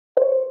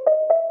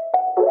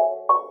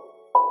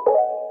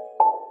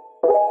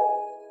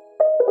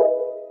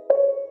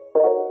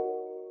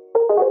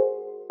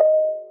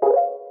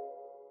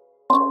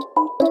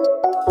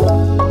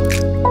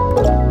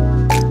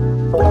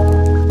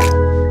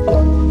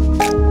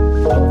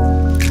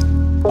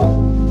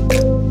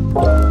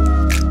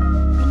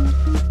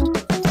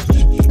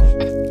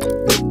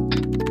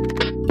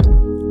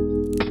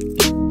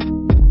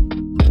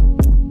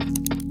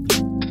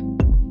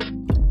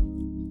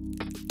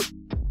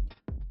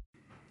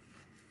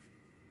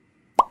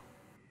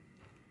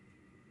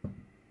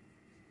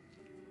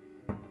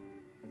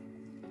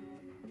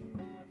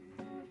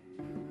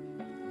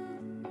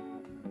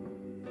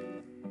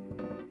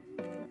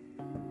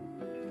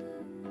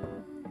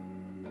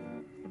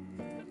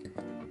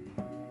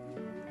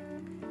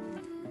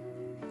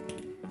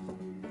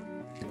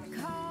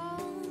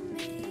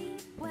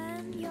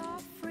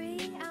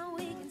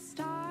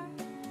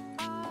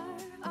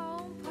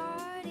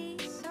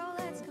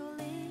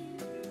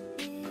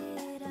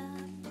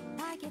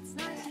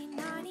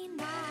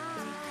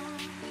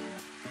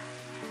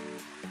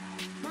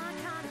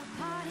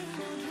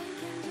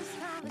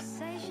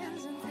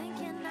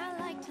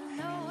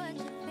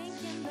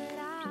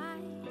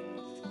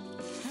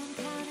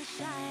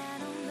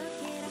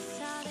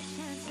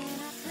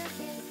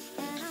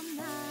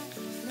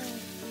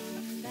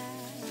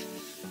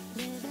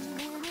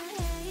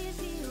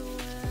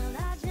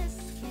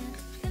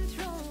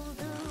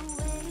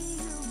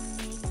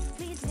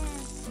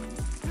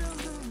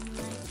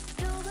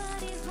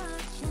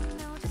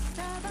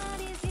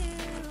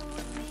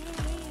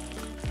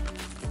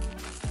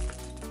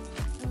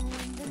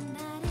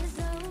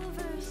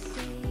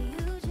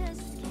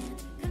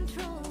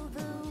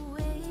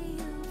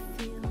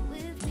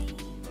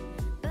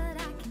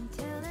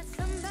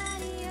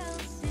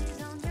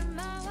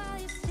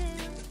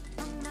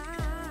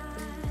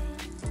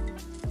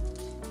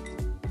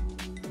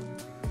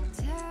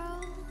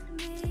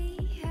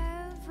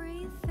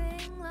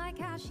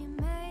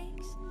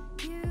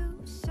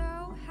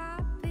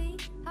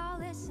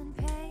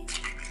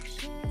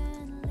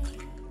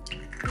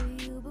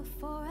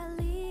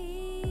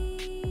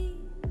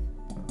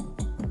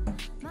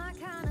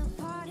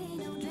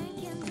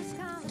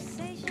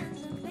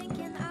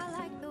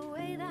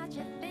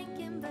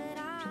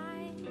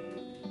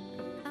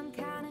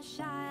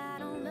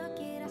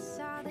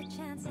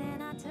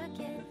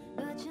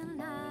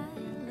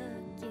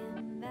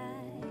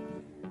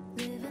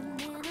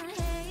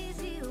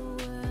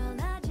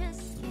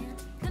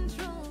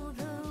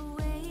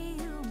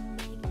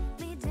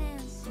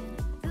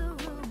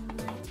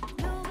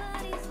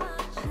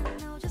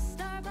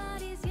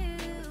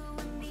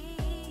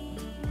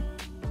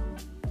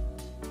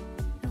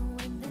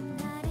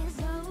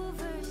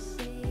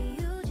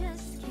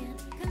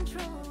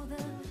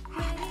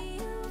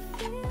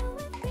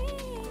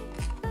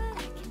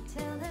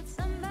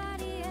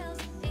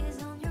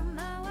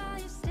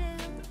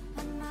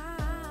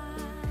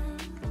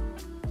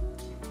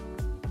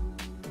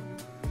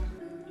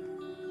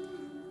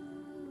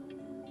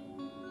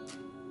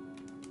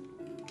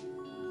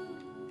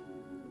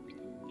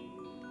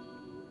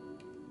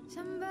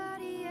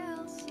Somebody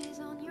else is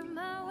on your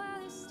mind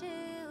while you're still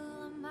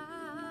on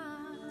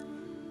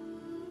mine.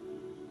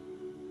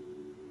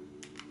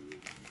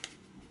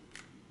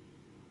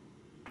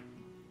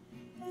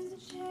 There's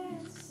a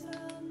chance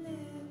I'll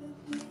never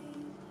be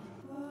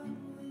one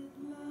with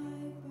my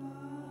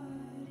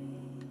body,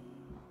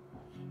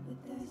 but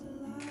there's a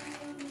light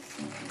on the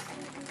surface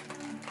of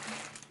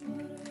the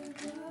water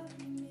above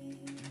me.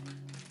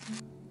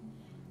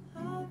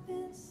 I've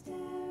been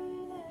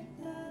staring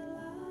at that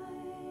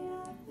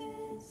light, I've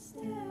been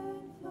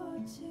staring for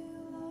too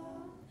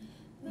long,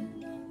 but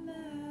no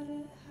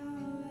matter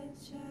how I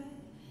try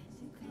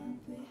to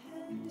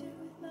comprehend it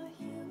with my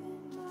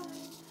human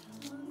mind,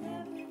 I'll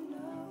never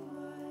know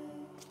why.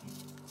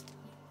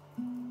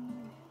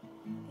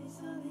 It's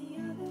on the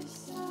other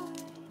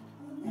side,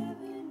 I'll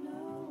never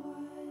know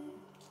why.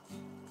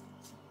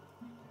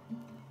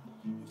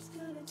 It's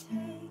gonna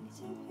take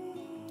to be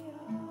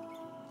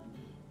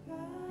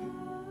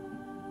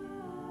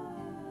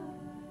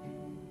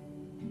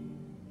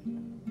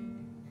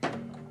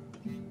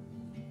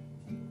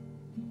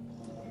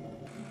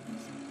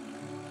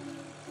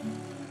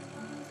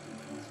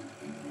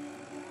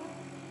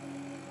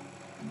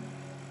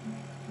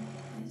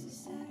There's a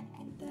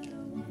second that I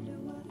wonder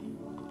what you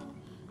all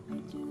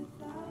would do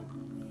without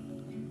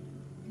me.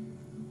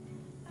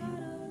 I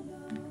don't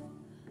know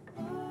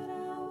what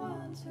I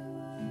want or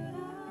what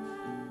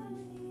I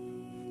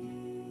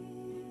need.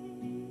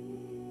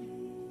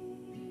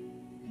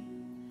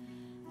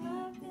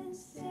 I've been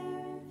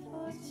staring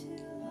for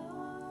too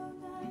long,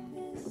 I've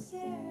been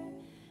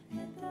staring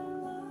at the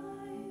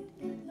light,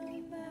 but no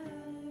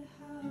matter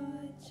how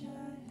I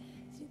try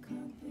to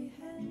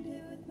comprehend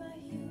it with my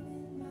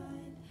human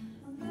mind,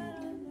 I'll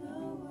never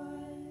know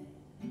why.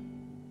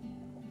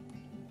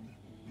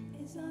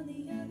 It's on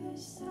the other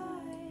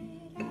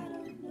side, I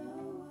don't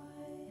know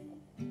why.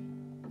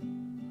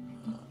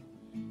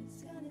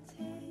 It's gonna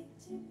take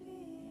to be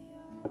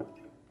all.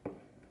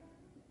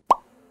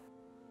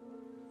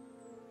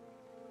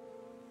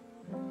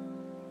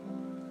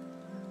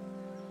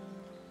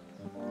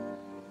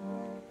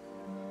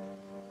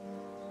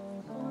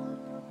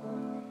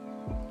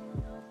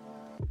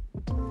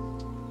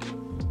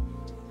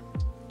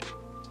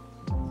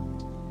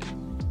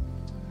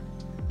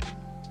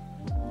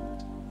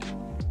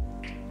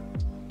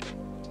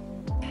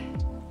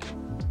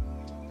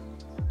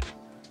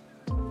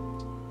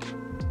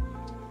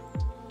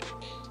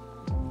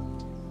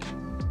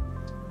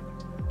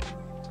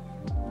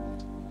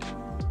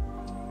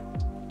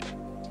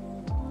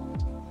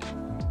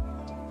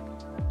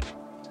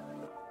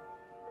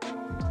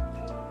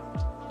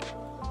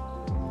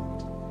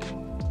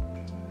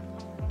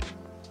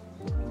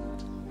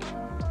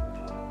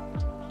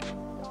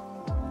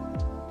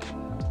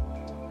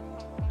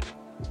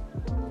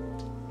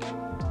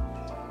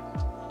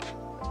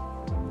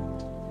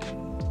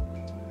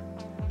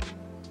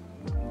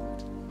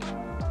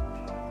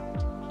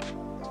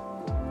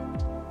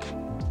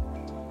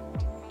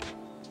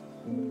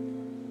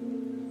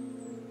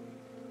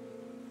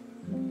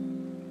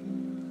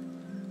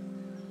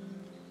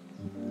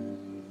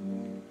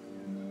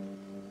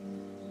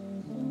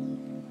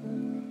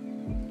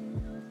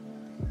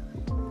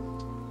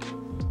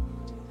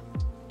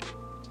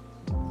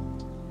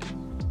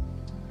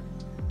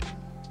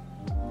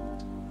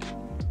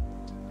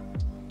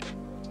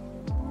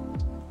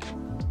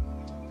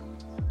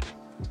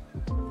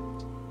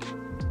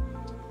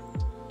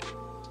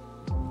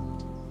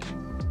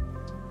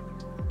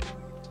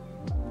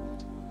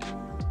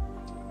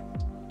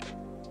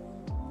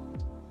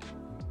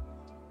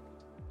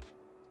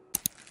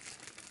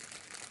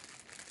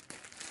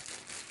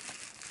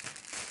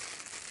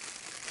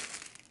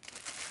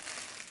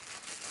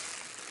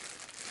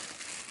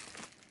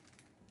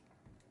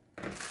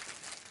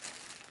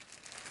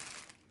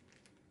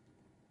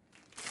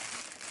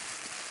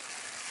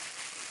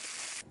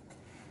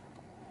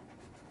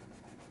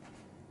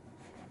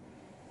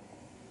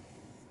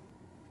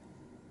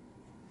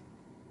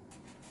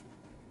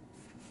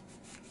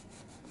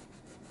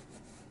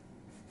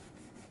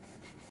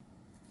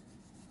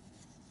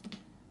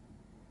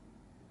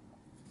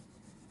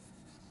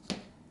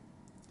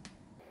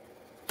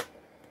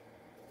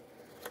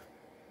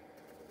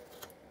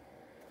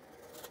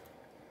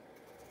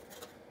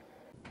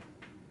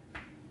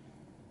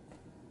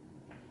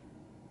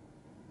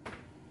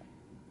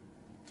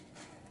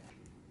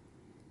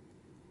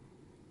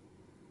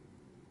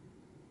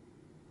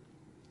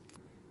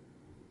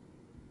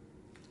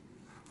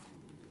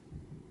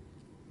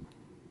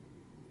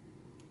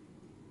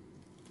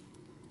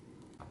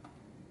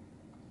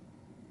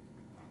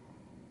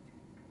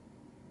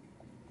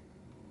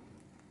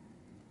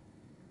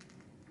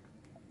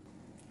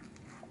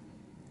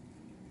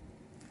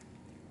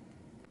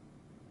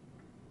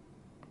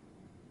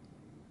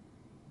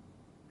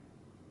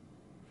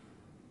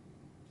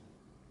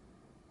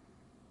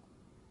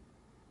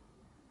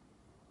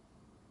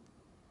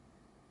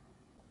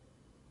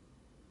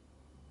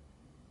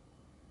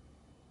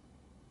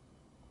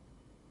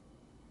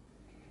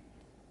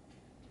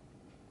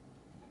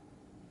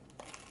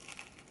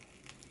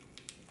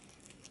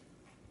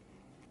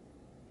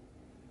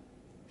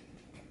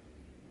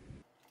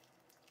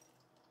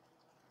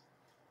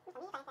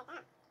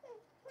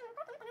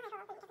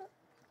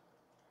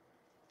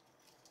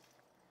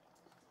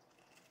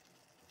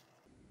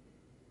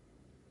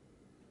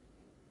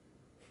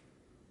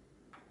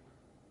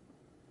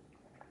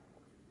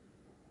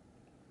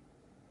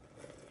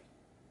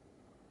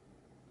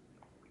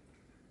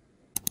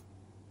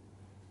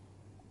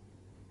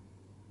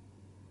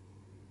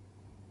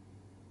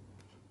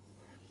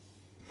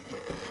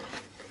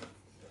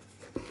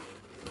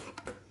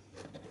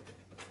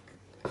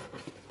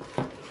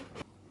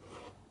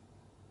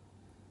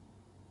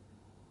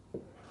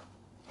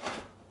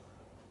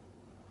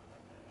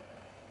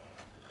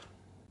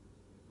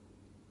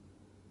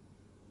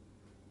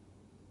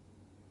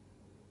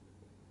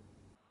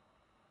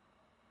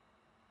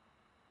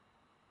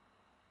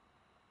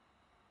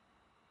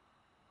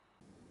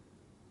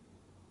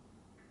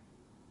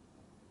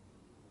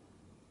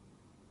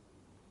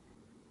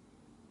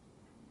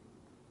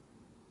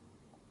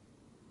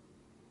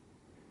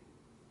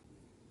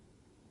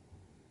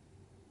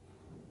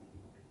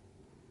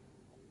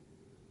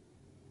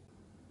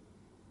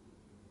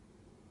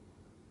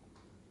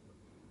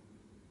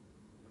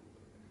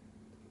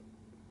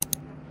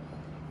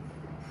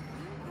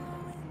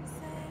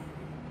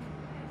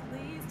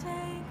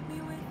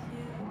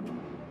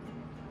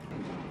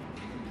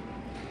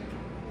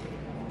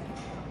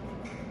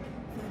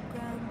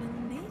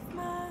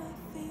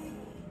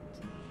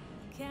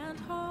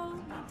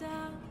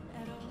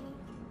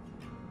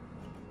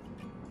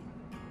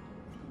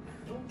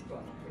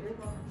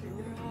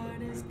 Your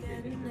heart is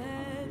getting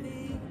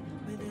heavy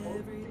with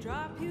every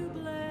drop you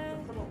bled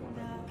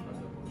out.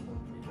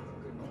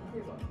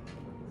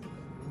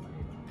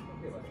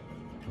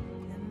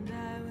 And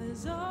I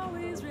was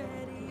always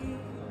ready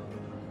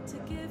to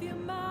give you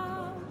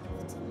mouth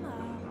to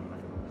mouth.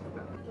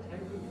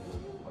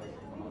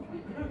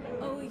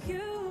 Oh,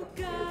 you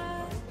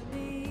got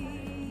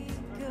me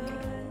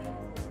good,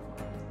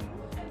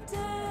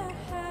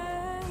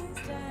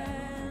 dazed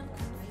and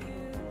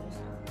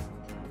confused.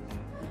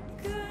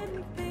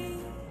 Couldn't be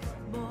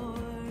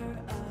more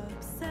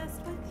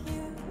obsessed with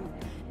you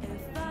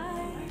if I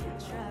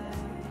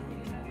tried.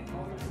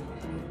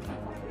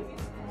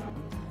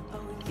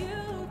 Oh,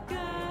 you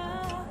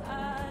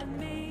got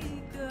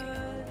me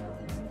good,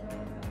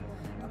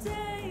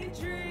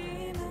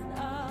 daydreaming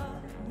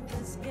of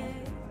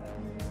escape.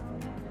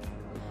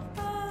 A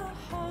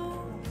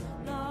whole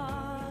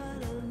lot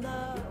of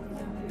love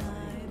for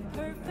my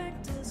perfect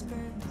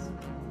disgrace.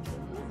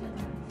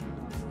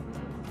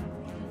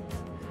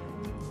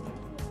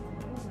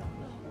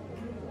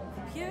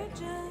 Pure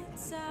giant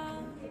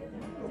sound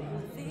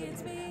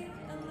feeds me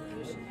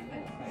illusion.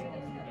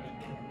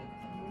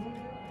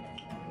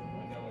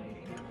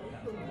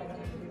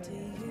 Do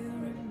you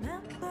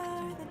remember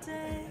the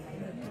day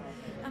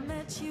I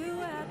met you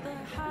at the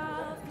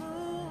Half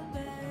Moon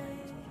Bay?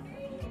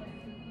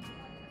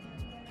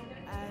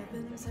 I've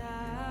been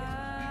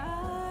tired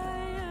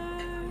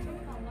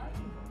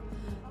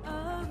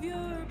of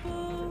your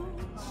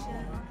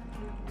bullshit.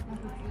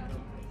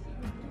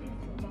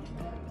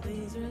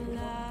 Please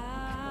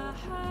rely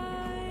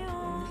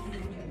on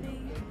me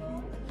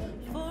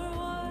for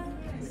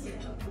once.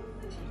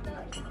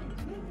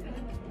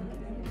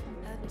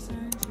 I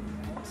turned you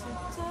into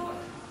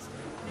dust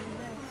and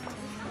left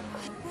on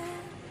my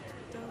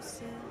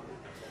windowsill.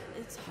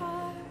 It's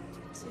hard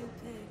to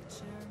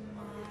picture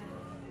my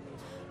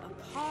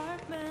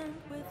apartment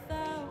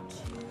without